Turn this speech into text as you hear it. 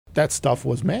that stuff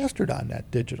was mastered on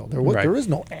that digital. Right. There is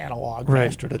no analog Right.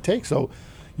 master to take, so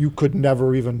you could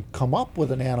never even come up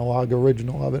with an analog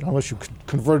original of it unless you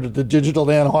converted the digital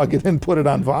to analog and then put it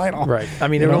on vinyl. Right. I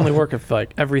mean, it would only work if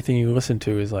like everything you listen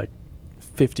to is like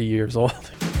 50 years old.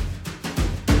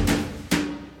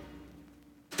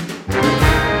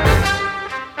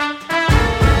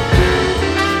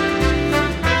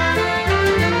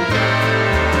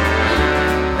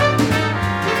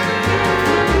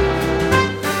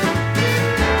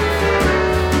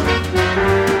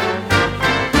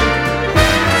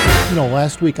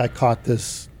 Last week I caught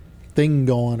this thing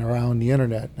going around the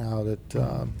internet now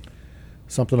that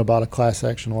something about a class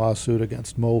action lawsuit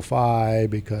against MoFi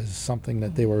because something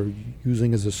that they were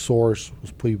using as a source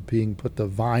was being put to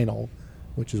vinyl,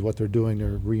 which is what they're doing.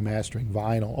 They're remastering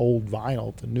vinyl, old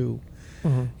vinyl to new,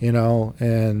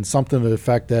 and something to the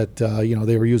effect that,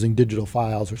 they were using digital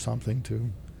files or something to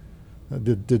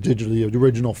the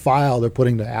original file they're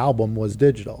putting the album was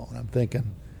digital. And I'm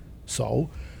thinking, so?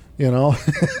 I'm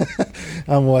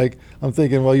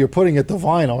thinking, well, you're putting it to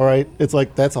vinyl, right? It's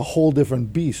like that's a whole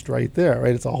different beast right there,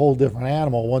 right? It's a whole different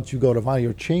animal. Once you go to vinyl,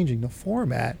 you're changing the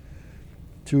format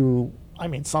to,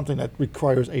 something that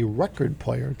requires a record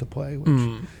player to play,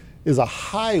 which is a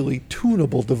highly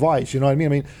tunable device. You know what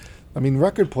I mean?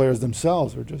 Record players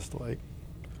themselves are just like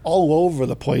all over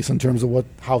the place in terms of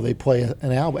how they play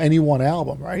an album, any one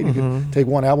album, right? You can take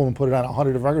one album and put it on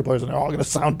 100 record players, and they're all going to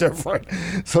sound different.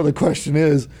 So the question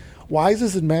is, why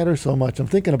does it matter so much? I'm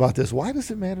thinking about this. Why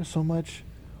does it matter so much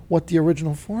what the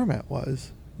original format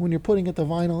was when you're putting it to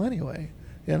vinyl anyway?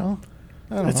 I don't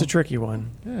know. It's a tricky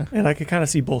one. Yeah. And I could kind of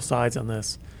see both sides on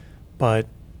this. But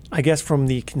I guess from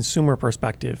the consumer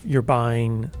perspective, you're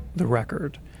buying the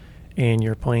record and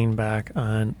you're playing back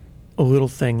on a little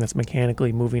thing that's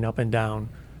mechanically moving up and down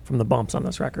from the bumps on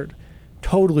this record.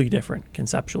 Totally different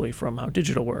conceptually from how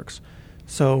digital works.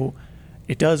 So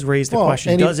it does raise the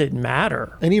question, does it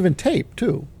matter? And even tape,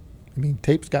 too.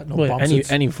 Tape's got no bumps.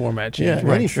 Any format change. Yeah,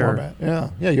 right? any format. Yeah,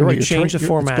 you're right. You change the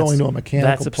format. It's going to a mechanical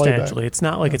That's substantially. playback. It's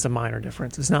not like it's a minor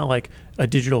difference. It's not like a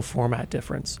digital format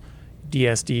difference,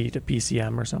 DSD to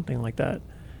PCM or something like that.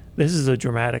 This is a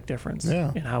dramatic difference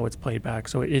in how it's played back.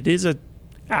 So it is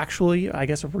actually, I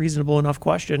guess, a reasonable enough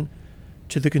question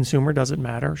to the consumer. Does it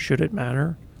matter? Should it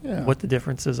matter? Yeah. What the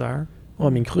differences are? Well,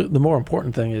 the more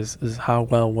important thing is how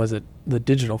well was it the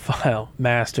digital file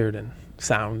mastered and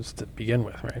sounds to begin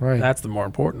with, right? Right. That's the more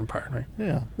important part, right?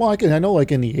 Yeah. Well, I know,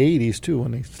 like in the '80s too,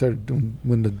 when they started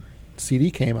when the CD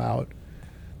came out,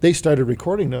 they started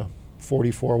recording the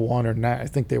 44.1 or 9. I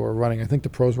think the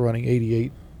pros were running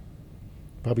 88.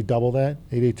 Probably double that,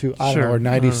 882. I don't know, or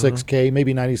 96K.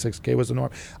 Maybe 96K was the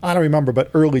norm. I don't remember, but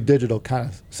early digital kind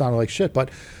of sounded like shit. But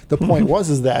the point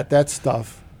was that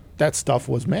stuff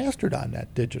was mastered on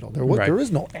that digital. There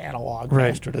is no analog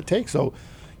master to take, so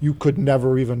you could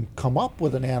never even come up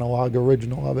with an analog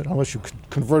original of it unless you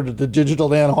converted the digital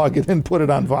to analog and then put it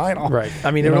on vinyl. Right.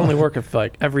 It would only work if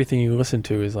like everything you listen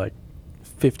to is like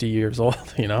 50 years old,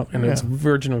 and it's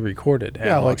originally recorded.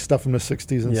 Yeah, like stuff from the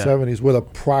 60s and 70s with a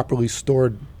properly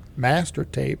stored master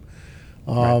tape.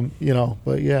 But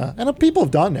yeah. And people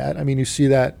have done that. You see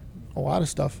that a lot of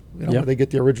stuff, where they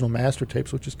get the original master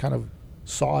tapes, which is kind of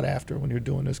sought after when you're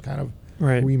doing this kind of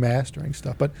remastering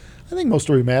stuff. But I think most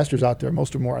of the remasters out there,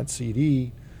 most are more on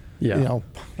CD. Yeah.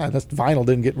 That's vinyl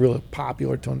didn't get really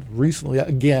popular until recently.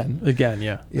 Again,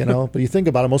 yeah. But you think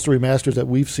about it, most of the remasters that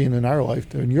we've seen in our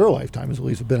life, in your lifetime at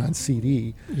least, have been on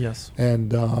CD. Yes.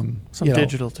 And some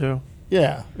digital too.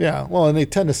 Yeah. Well, and they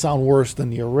tend to sound worse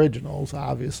than the originals,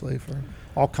 obviously, for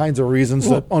all kinds of reasons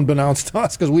that unbeknownst to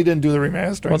us, because we didn't do the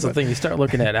remastering. What's the thing? You start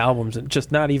looking at albums, and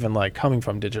just not even like coming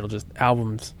from digital, just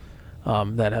albums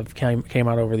that have came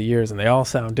out over the years, and they all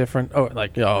sound different.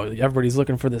 Everybody's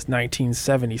looking for this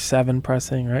 1977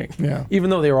 pressing, right? Yeah. Even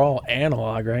though they were all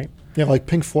analog, right? Yeah, like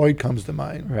Pink Floyd comes to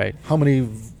mind. Right. How many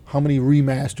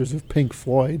remasters of Pink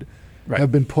Floyd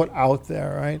have been put out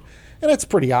there, right? And it's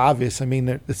pretty obvious.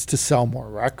 It's to sell more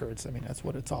records. That's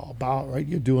what it's all about, right?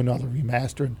 You do another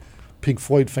remaster, and Pink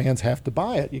Floyd fans have to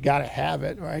buy it. You got to have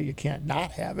it, right? You can't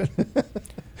not have it.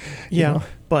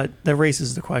 But that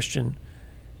raises the question: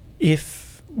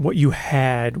 if what you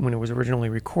had when it was originally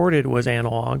recorded was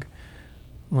analog,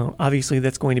 well, obviously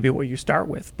that's going to be what you start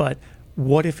with. But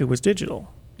what if it was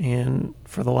digital? And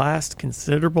for the last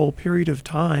considerable period of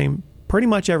time, pretty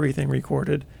much everything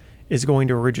recorded is going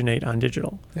to originate on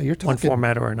digital, you're talking, one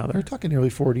format or another. You're talking nearly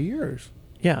 40 years.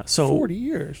 Yeah, so 40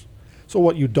 years. So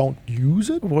what? You don't use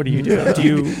it? What do you do? Do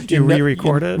you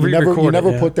re-record it? You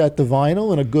never put that to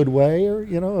vinyl in a good way, or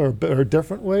a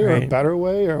different way, or a Right. better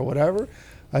way, or whatever.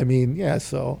 I mean, yeah.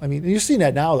 So I mean, you're seeing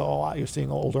that now though. A lot. You're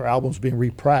seeing older albums being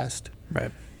repressed.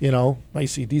 Right. You know,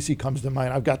 AC/DC comes to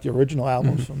mind. I've got the original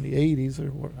albums from the 80s,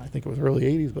 or I think it was early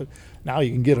 80s, but now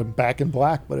you can get them back in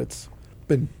black, but it's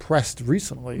been pressed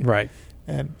recently. Right.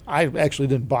 And I actually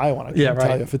didn't buy one. I can't Yeah, tell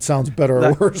right. you if it sounds better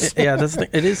or worse. Yeah, that's the thing.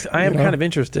 It is. I am You know? kind of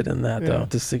interested in that Yeah. though,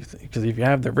 to see, because if you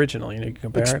have the original, you can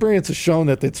compare it. Experience has shown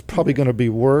that it's probably going to be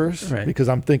worse Right. because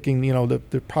I'm thinking, you know,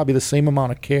 that probably the same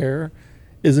amount of care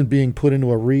isn't being put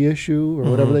into a reissue or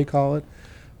whatever Mhm. they call it,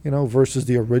 you know, versus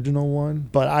the original one.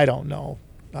 But I don't know.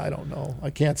 I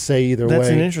can't say either That's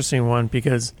way. an interesting one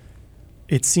because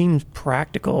it seems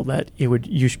practical that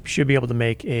you should be able to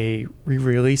make a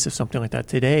re-release of something like that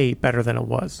today better than it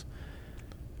was.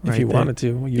 If you wanted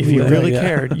to, if you would, really yeah.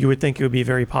 cared, you would think it would be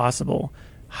very possible.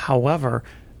 However,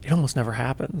 it almost never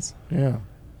happens. Yeah.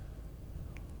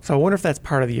 So I wonder if that's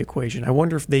part of the equation. I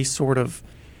wonder if they sort of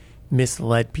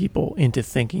misled people into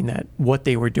thinking that what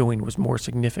they were doing was more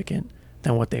significant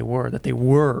than what they were, that they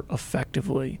were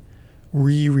effectively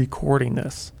re-recording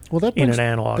this Well, that in brings, an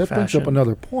analog that fashion. brings up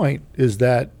another point: is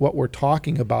that what we're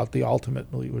talking about,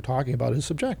 ultimately we're talking about, is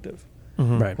subjective.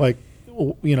 Mhm. Right. Like,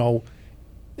 you know,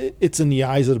 it's in the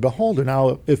eyes of the beholder.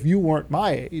 Now, if you weren't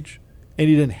my age and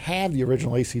you didn't have the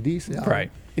original AC/DC album,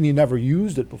 Right. and you never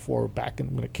used it before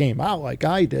when it came out, like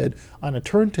I did, on a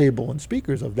turntable and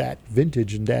speakers of that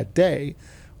vintage and that day,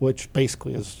 which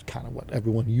basically is kind of what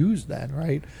everyone used then,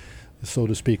 right? So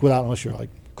to speak, unless you're like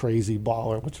crazy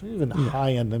baller, which even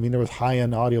high end. I mean, there was high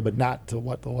end audio, but not to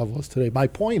what the level is today. My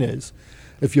point is,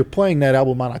 if you're playing that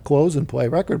album on a close and play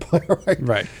record player,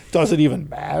 Right. does it even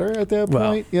matter at that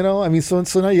Well- point? You know, I mean, so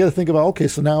now you got to think about, okay,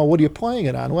 so now what are you playing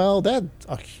it on? Well, that's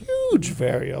a huge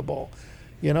variable.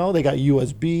 You know, they got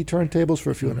USB turntables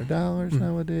for a few $100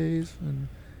 nowadays, and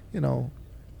you know,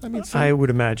 I mean, so, I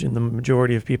would imagine the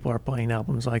majority of people are playing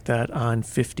albums like that on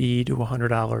 $50 to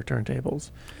 $100 turntables.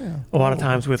 yeah, A lot of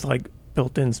times with like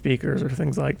built-in speakers or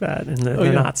things like that, and they're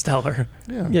yeah. not stellar.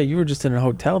 yeah, Yeah, you were just in a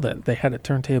hotel that they had a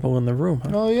turntable in the room.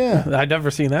 Huh? oh yeah. I'd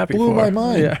never seen that before. Blew my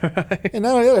mind. Yeah, right. And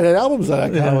not only that, they had albums that I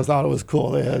kind Yeah. of thought it was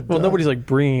cool. They had Well, nobody's like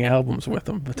bringing albums with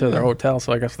them to their Yeah. hotel,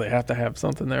 so I guess they have to have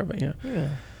something there. But yeah,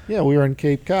 yeah, we were in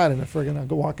Cape Cod, and I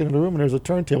go walk into the room, and there's a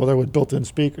turntable there with built-in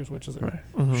speakers, which is a Right.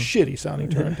 shitty sounding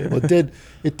turntable.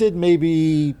 It did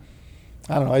maybe,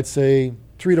 I don't know, I'd say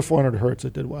 300 to 400 hertz.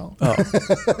 It did well. oh,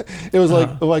 It was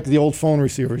like the old phone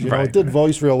receivers, you know. Right, It did right.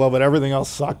 voice real well, but everything else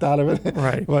sucked out of it.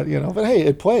 Right. But hey,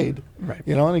 it played. right.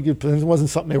 You know, and it wasn't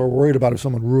something they were worried about if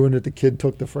someone ruined it. The kid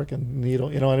took the frickin'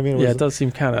 needle. You know what I mean? Yeah, was- it does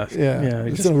seem kind of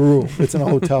it's just- in a room. It's in a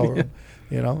hotel room.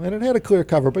 You know, and it had a clear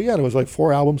cover. But yeah, there was like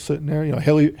 4 albums sitting there. You know,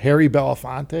 Harry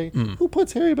Belafonte. Who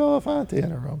puts Harry Belafonte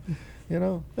in a room? You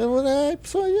know, and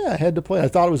I had to play. I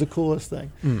thought it was the coolest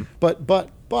thing.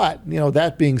 But you know,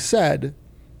 that being said,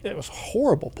 it was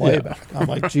horrible playback. I'm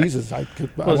like, Jesus, I could.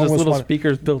 Well, I there's just almost little wanna-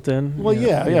 speakers built in. Well,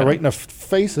 yeah, right in the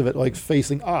face of it, like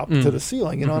facing up to the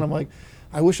ceiling. You know, and I'm like,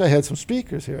 I wish I had some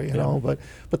speakers here. You know,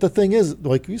 but the thing is,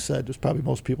 like you said, there's probably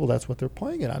most people that's what they're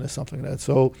playing it on is something like that.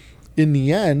 So, in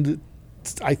the end,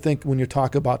 I think when you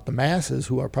talk about the masses,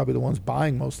 who are probably the ones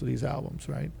buying most of these albums,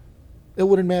 right? It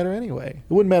wouldn't matter anyway.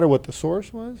 It wouldn't matter what the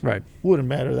source was. Right. It wouldn't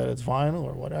matter that it's vinyl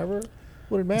or whatever.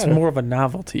 Wouldn't It's matter. more of a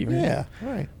novelty. Right? Yeah,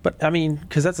 right. But I mean,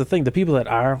 because that's the thing. The people that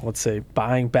are, let's say,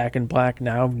 buying Back in Black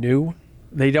now, new,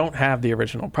 they don't have the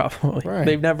original. Probably, Right.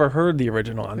 they've never heard the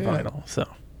original on Yeah. vinyl. So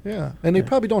Yeah, and they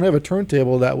probably don't have a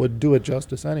turntable that would do it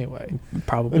justice anyway.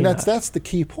 probably And not. that's the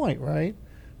key point, right?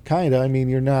 Kind of. I mean,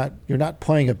 you're not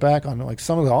playing it back on like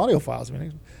some of the audio files. I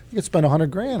mean, you could spend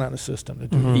 $100,000 on a system to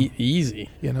do, Easy.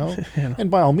 you know. You know. And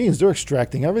by all means, they're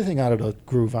extracting everything out of the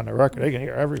groove on the record. They can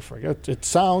hear every frick. It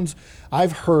sounds.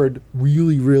 I've heard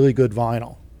really, really good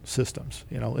vinyl systems,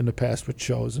 you know, in the past with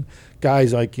shows, and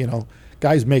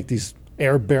guys make these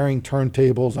air-bearing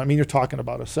turntables. I mean, you're talking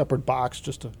about a separate box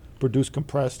just to produce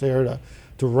compressed air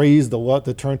to raise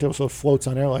the turntable so it floats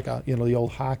on air like the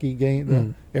old hockey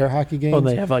game, the air hockey games. Oh, and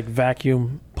they have like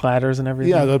vacuum platters and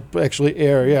everything. Yeah, actually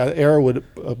air. Yeah, air would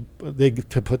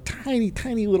to put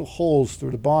tiny little holes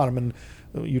through the bottom, and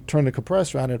you turn the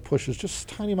compressor on, and it pushes just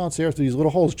tiny amounts of air through these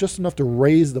little holes, just enough to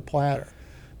raise the platter.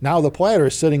 Now the platter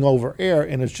is sitting over air,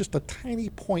 and it's just a tiny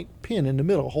point pin in the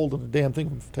middle holding the damn thing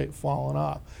from falling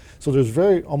off. So there's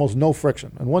almost no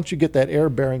friction, and once you get that air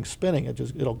bearing spinning,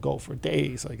 it'll go for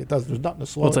days. Like it does. There's nothing to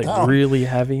slow Well, it's it like down. really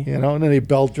heavy. You know, and then they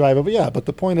belt drive it. But yeah, but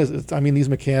the point is, these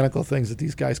mechanical things that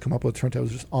these guys come up with turntables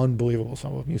are just unbelievable.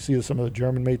 Some of them, you see some of the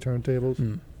German-made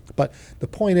turntables. But the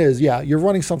point is, yeah, you're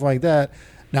running something like that.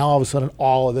 Now all of a sudden,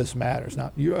 all of this matters.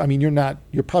 Now, you're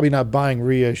probably not buying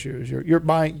reissues.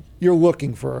 You're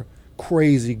looking for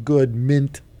crazy good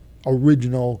mint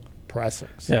original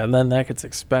pressings. Yeah, and then that gets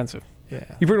expensive. Yeah.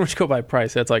 You pretty much go by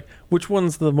price. It's like, which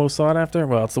one's the most sought after?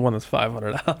 Well, it's the one that's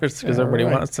 $500 because Yeah, everybody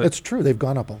right. wants it. It's true. They've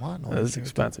gone up a lot. It's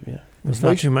expensive, yeah. There's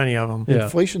not too many of them. Yeah.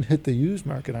 Inflation hit the used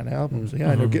market on albums.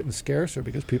 Yeah, and they're getting scarcer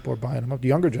because people are buying them up. The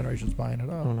younger generation's buying it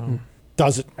up. I don't know.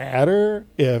 Does it matter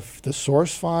if the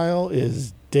source file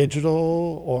is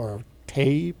digital or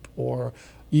tape or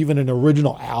even an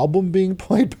original album being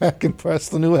played back and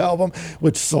pressed, the new album,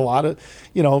 which is a lot of,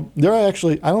 there are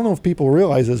actually, I don't know if people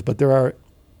realize this, but there are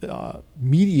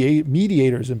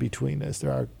mediators in between this.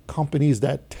 There are companies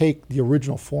that take the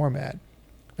original format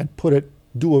and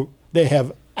they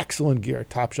have excellent gear,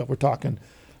 top shelf. We're talking,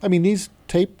 these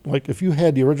tape, like if you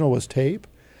had the original was tape,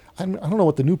 I don't know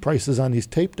what the new price is on these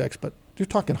tape decks, but you're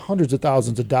talking hundreds of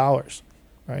thousands of dollars,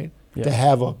 right? Yeah. To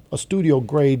have a studio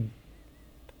grade,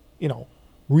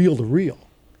 reel to reel.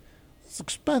 It's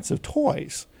expensive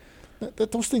toys.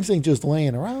 Those things ain't just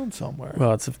laying around somewhere.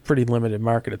 Well, it's a pretty limited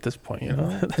market at this point, you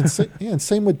know. And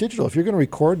same with digital. If you're going to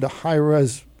record the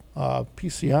high-res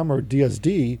PCM or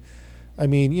DSD,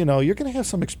 you're going to have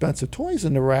some expensive toys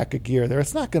in the rack of gear there.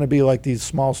 It's not going to be like these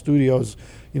small studios,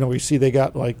 where you see they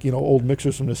got old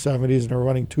mixers from the 70s and they're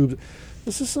running tubes.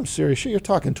 This is some serious shit. You're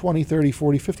talking $20, $30,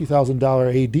 $40,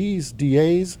 $50,000 ADs,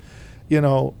 DAs,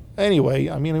 Anyway,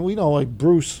 we know like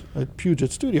Bruce at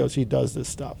Puget Studios, he does this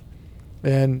stuff.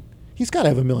 And he's got to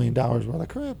have $1 million worth of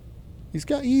crap. He's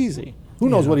got easy. Who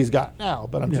knows what he's got now?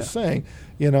 But I'm just saying,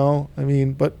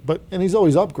 but and he's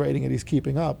always upgrading it. He's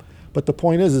keeping up. But the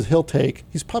point is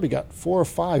he's probably got 4 or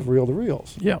 5 reel to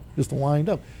reels. Yeah. Just lined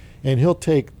up, and he'll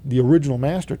take the original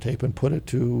master tape and put it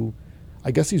to, I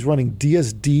guess he's running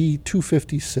DSD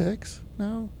 256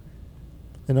 now,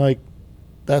 and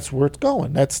that's where it's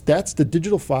going. That's the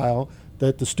digital file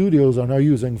that the studios are now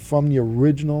using from the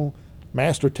original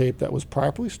master tape that was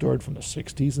properly stored from the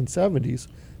 60s and 70s.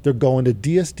 They're going to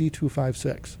DSD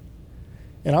 256.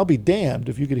 And I'll be damned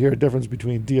if you could hear a difference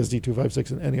between DSD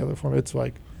 256 and any other form. It's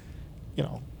like,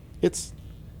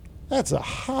 that's a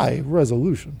high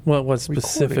resolution. Well, it was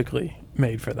specifically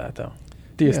made for that, though.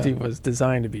 DSD was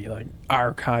designed to be like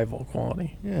archival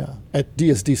quality. Yeah. At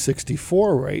DSD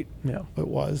 64 rate, that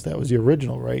was the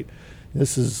original rate.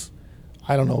 This is,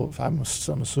 I don't know if I'm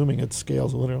assuming it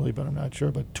scales linearly, but I'm not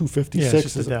sure. But 256 it's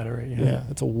just is the data rate. Yeah,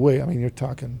 it's a way. You're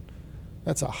talking,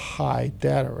 that's a high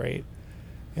data rate.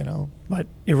 But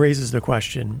it raises the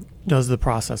question: does the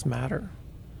process matter?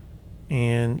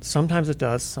 And sometimes it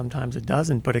does, sometimes it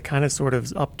doesn't. But it kind of sort of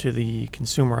is up to the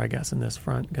consumer, I guess, in this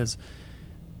front, because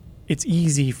it's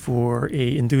easy for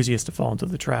a enthusiast to fall into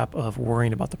the trap of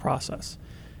worrying about the process.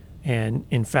 And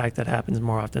in fact, that happens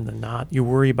more often than not. You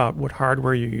worry about what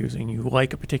hardware you're using. You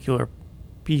like a particular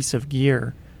piece of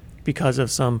gear because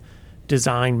of some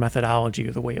design methodology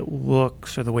or the way it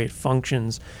looks or the way it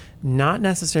functions, not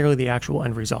necessarily the actual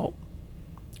end result.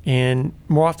 And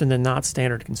more often than not,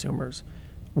 standard consumers,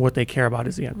 what they care about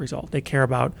is the end result. They care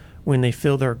about when they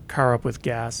fill their car up with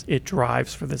gas, it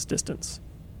drives for this distance.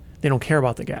 They don't care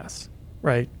about the gas,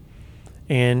 right?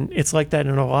 And it's like that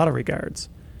in a lot of regards.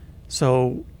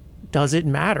 So does it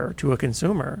matter to a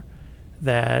consumer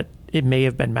that it may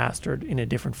have been mastered in a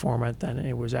different format than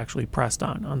it was actually pressed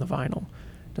on the vinyl?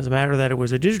 Does it matter that it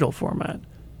was a digital format?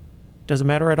 Does it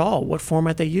matter at all what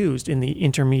format they used in the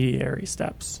intermediary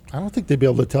steps? I don't think they'd be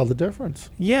able to tell the difference.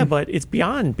 Yeah, but it's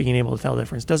beyond being able to tell the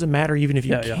difference. Doesn't matter even if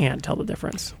you can't tell the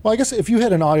difference. Well, I guess if you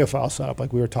had an audiophile setup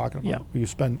like we were talking about, Yeah. where you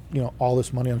spend all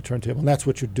this money on a turntable, and that's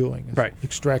what you're doing, is Right.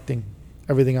 extracting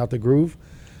everything out the groove,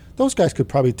 those guys could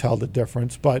probably tell the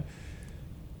difference. But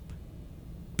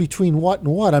between what and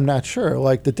what, I'm not sure.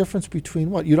 Like the difference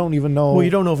between what, you don't even know. Well, you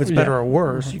don't know if it's better or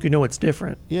worse. You could know it's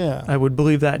different. Yeah. I would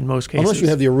believe that in most cases. Unless you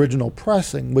have the original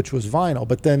pressing, which was vinyl,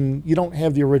 but then you don't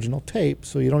have the original tape,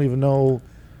 so you don't even know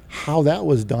how that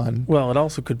was done. Well, it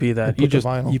also could be that put the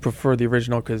vinyl. you prefer the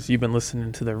original because you've been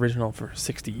listening to the original for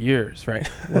 60 years, right?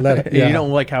 Well, that, You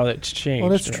don't like how it's changed.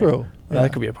 Well, that's right? true. Yeah.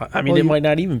 That could be it might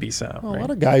not even be sound. Well, right? a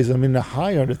lot of guys, the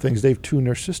high end of things, they've tuned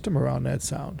their system around that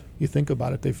sound. You think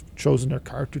about it, they've chosen their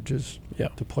cartridges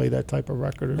to play that type of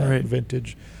record or that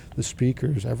vintage, the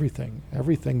speakers, everything.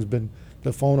 Everything's been,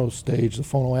 the phono stage, the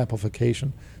phono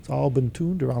amplification, it's all been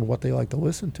tuned around what they like to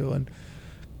listen to. And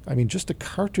just the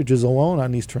cartridges alone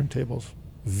on these turntables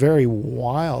vary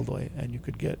wildly. And you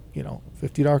could get,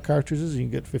 $50 cartridges, and you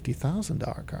can get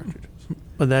 $50,000 cartridges.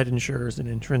 But that ensures an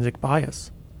intrinsic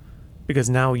bias because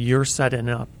now you're setting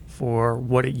up for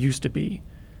what it used to be.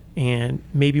 And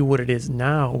maybe what it is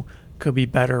now could be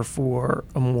better for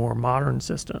a more modern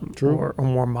system or a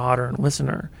more modern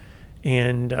listener.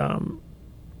 And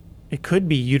it could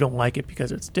be you don't like it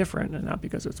because it's different and not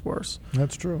because it's worse.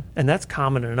 That's true. And that's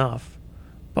common enough.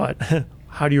 but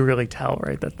how do you really tell,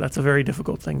 right? That's a very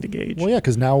difficult thing to gauge. Well, yeah,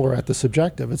 because now we're at the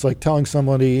subjective. It's like telling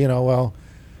somebody, well,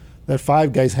 that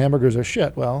Five Guys hamburgers are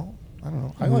shit. Well, I don't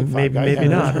know. I like Five Guys maybe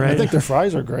hamburgers. not, right? I think their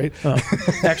fries are great.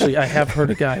 Actually, I have heard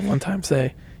a guy one time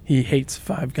say he hates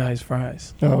Five Guys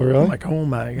fries. Oh, really? I'm like, oh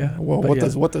my god. Well,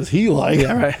 But what does he like?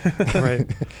 Yeah, right. Right.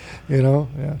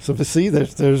 Yeah. So to see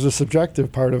there's a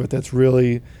subjective part of it that's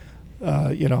really,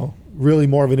 really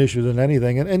more of an issue than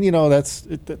anything. And that's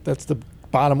the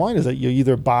bottom line, is that you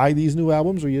either buy these new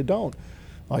albums or you don't.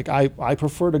 Like I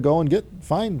prefer to go and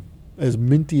find as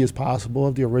minty as possible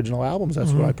of the original albums.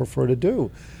 That's what I prefer to do.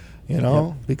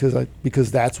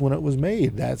 Because that's when it was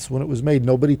made.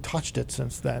 Nobody touched it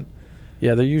since then.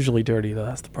 Yeah, they're usually dirty though.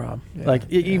 That's the problem. Yeah,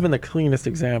 even the cleanest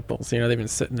examples, they've been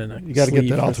sitting in a. You got to get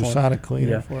sleeve that for so long. ultrasonic cleaner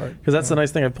Yeah. for it. Because that's the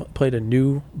nice thing. I played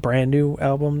a brand new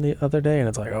album the other day, and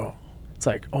it's like, it's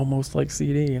like almost like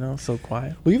CD. So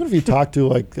quiet. Well, even if you talk to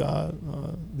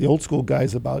the old school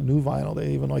guys about new vinyl,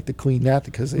 they even like to clean that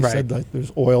because they said like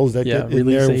there's oils that get in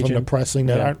release there from agent. the pressing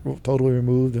that aren't totally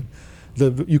removed, and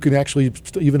you can actually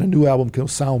even a new album can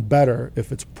sound better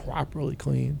if it's properly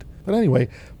cleaned. But anyway,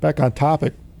 back on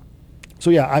topic. So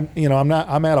yeah, I'm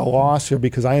at a loss here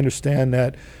because I understand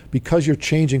that because you're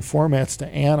changing formats to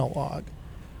analog.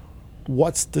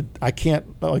 I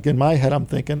can't, like in my head I'm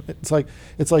thinking it's like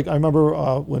I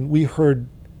remember when we heard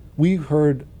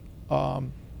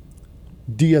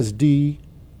DSD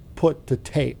put to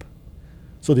tape.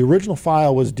 So the original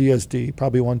file was DSD,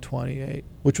 probably 128,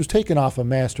 which was taken off a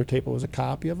master tape. It was a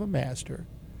copy of a master.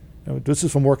 This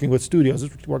is from working with studios.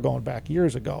 We're going back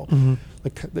years ago.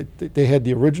 Mm-hmm. They had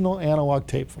the original analog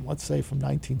tape from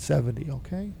 1970.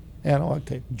 Okay, analog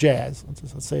tape, jazz.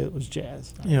 Let's say it was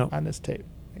jazz on this tape.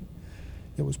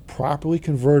 It was properly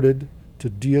converted to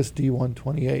DSD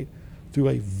 128 through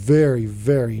a very,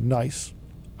 very nice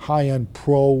high-end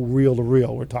pro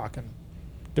reel-to-reel. We're talking,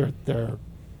 they're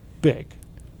big.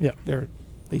 Yeah,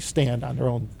 they stand on their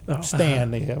own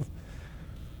stand. They have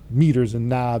meters and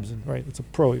knobs, and it's a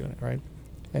pro unit, right?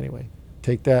 Anyway,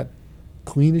 take that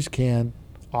clean as can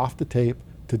off the tape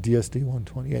to DSD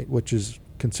 128, which is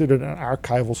considered an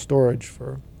archival storage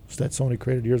that Sony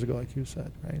created years ago, like you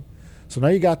said, right? So now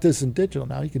you got this in digital.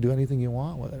 Now you can do anything you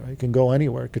want with it, right? It can go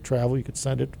anywhere. It could travel. You could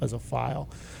send it as a file.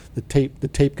 The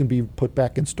tape can be put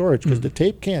back in storage because the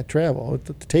tape can't travel.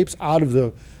 The tape's out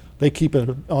of they keep it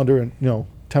under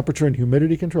temperature and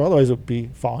humidity control. Otherwise, it would be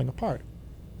falling apart.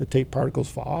 The tape particles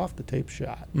fall off. The tape's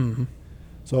shot. Mm-hmm.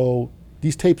 So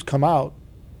these tapes come out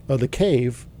of the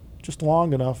cave just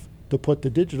long enough to put the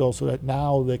digital so that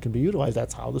now they can be utilized.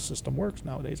 That's how the system works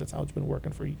nowadays. That's how it's been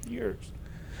working for years.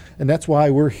 And that's why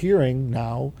we're hearing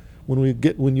now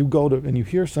when you go to and you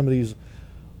hear some of these,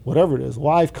 whatever it is,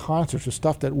 live concerts or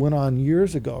stuff that went on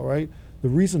years ago, right? The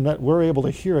reason that we're able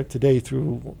to hear it today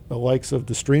through the likes of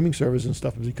the streaming service and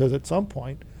stuff is because at some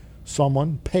point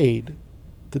someone paid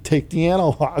to take the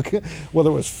analog, whether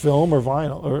it was film or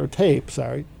vinyl or tape,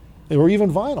 or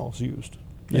even vinyls used,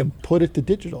 and put it to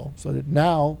digital so that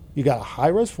now you got a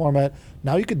high-res format.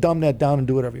 Now you could dumb that down and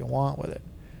do whatever you want with it.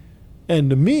 And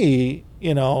to me,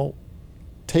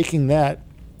 taking that,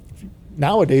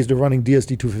 nowadays they're running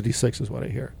DSD 256 is what I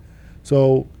hear.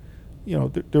 So,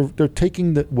 they're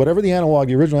taking whatever the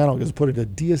original analog is, put it to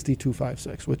DSD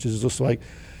 256, which is just like,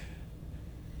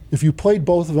 if you played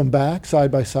both of them back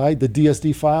side by side, the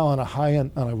DSD file on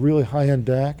a really high-end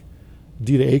DAC,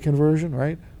 D to A conversion,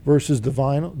 right, versus the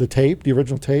vinyl, the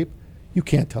original tape, you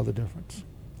can't tell the difference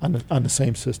on the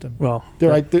same system. Well,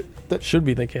 that should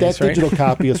be the case. That right? digital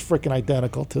copy is freaking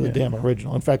identical to the damn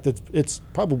original. In fact, it's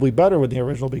probably better with the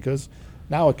original because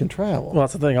now it can travel. Well,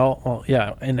 that's the thing.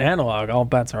 In analog, all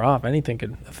bets are off. Anything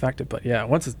could affect it. But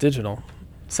once it's digital,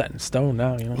 set in stone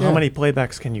now. How many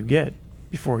playbacks can you get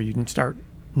before you can start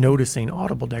noticing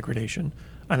audible degradation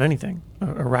on anything,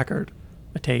 a record,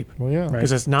 a tape? Well, yeah,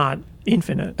 because it's not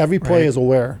infinite. Every play is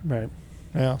aware, right?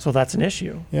 Yeah, so that's an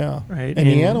issue. Yeah, right. And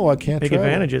the analog can't big travel.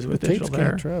 Advantages with the digital tapes there.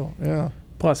 Can't travel. Yeah.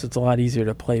 Plus, it's a lot easier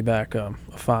to play back a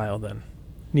file than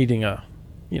needing a,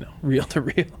 reel to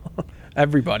reel.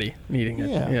 Everybody needing it.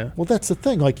 Yeah. Well, that's the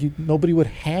thing. Like nobody would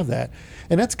have that,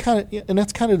 and that's kind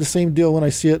of the same deal when I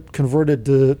see it converted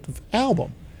to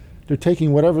album. They're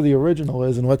taking whatever the original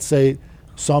is, and let's say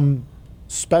some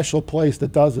special place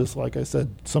that does this, like I said,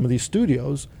 some of these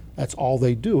studios, that's all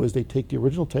they do is they take the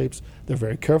original tapes. They're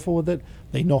very careful with it.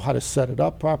 They know how to set it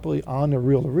up properly on the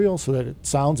reel-to-reel so that it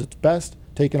sounds its best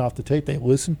taken off the tape. They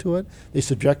listen to it. They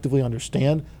subjectively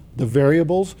understand the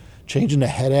variables, changing the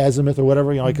head azimuth or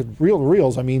whatever. Like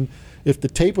reel-to-reels, I mean, if the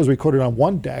tape was recorded on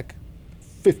one deck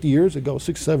 50 years ago,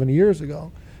 60, 70 years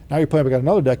ago, now you're playing back on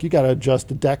another deck, you got to adjust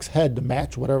the deck's head to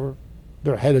match whatever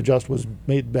their head adjust was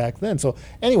made back then. So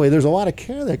anyway, there's a lot of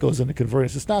care that goes into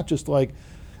converting. It's not just like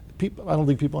people. I don't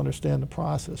think people understand the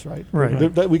process, right? Right.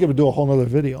 We could do a whole nother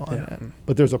video on Yeah. that,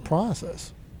 but there's a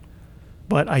process.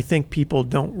 But I think people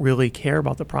don't really care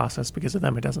about the process because of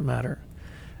them it doesn't matter.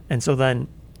 And so then,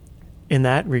 in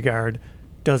that regard,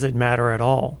 does it matter at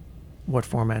all what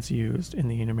format's used in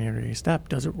the intermediary step?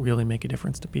 Does it really make a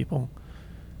difference to people?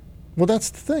 Well, that's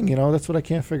the thing, that's what I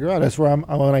can't figure out. That's where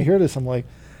when I hear this, I'm like,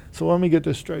 so let me get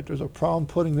this straight. There's a problem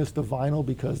putting this to vinyl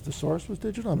because the source was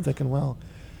digital? I'm thinking, well,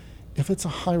 if it's a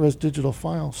high-res digital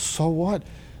file, so what?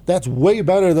 That's way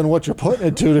better than what you're putting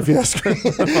it to, if you ask me.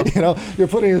 You're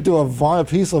putting it to a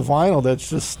piece of vinyl that's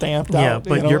just stamped out.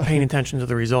 Yeah, but you're paying attention to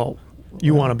the result.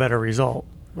 You want a better result.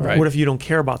 Right. What if you don't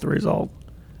care about the result?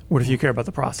 What if you care about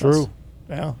the process? True.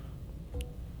 Yeah.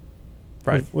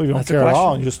 Right. Well, you don't That's a care at all,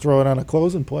 question. and you just throw it on a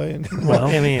close and play. And Well,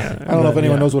 I mean, I don't know if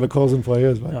anyone knows what a close and play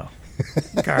is, but No.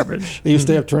 garbage. they used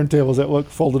to have turntables that look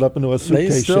folded up into a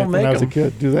suitcase still shape when I make was a 'em.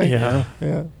 kid. Do they? Yeah.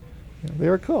 Yeah. Yeah, they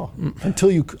were cool.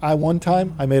 Until one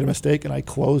time I made a mistake and I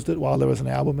closed it while there was an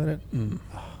album in it.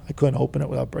 I couldn't open it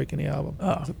without breaking the album. Oh.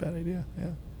 That was a bad idea. Yeah.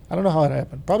 I don't know how it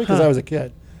happened. Probably because I was a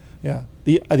kid. Yeah.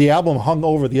 The album hung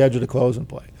over the edge of the close and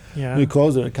play. Yeah. When you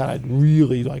closed it, it kind of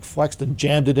really flexed and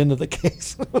jammed it into the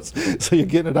case. So you're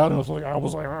getting it out, and it was I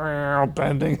was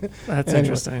bending. That's Anyway-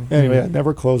 interesting. Anyway, I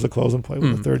never closed a close and play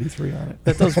with a 33 on it.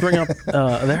 That does bring up.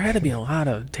 There had to be a lot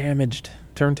of damaged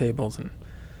turntables and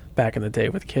back in the day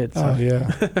with kids. Oh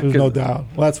yeah, there's no doubt.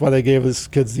 Well, that's why they gave us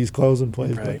kids these close and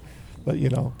plays. Right.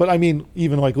 But I mean,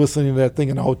 even listening to that thing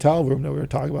in the hotel room that we were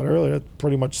talking about earlier, it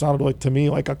pretty much sounded to me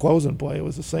like a close and play. It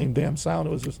was the same damn sound.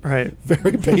 It was just Right.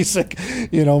 very basic.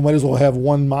 Might as well have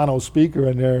one mono speaker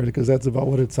in there because that's about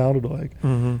what it sounded like.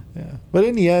 Mm-hmm. Yeah. But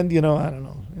in the end, I don't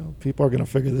know. People are going to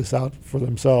figure this out for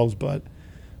themselves. But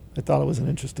I thought it was an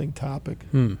interesting topic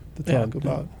to talk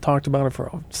about. Talked about it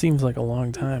for seems like a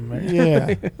long time. Right?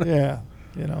 Yeah, yeah.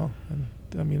 And,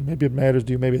 I mean, maybe it matters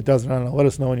to you, maybe it doesn't. I don't know. Let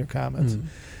us know in your comments.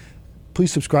 Please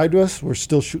subscribe to us. We're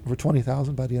still shooting for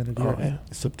 20,000 by the end of the year. Oh, yeah. And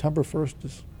September 1st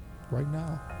is right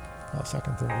now.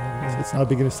 Second, third. It's not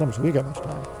beginning of summer, so we got much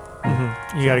time.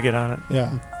 Mm-hmm. You got to get on it.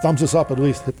 Yeah. Thumbs us up at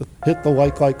least. Hit the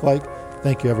like.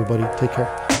 Thank you, everybody. Take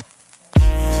care.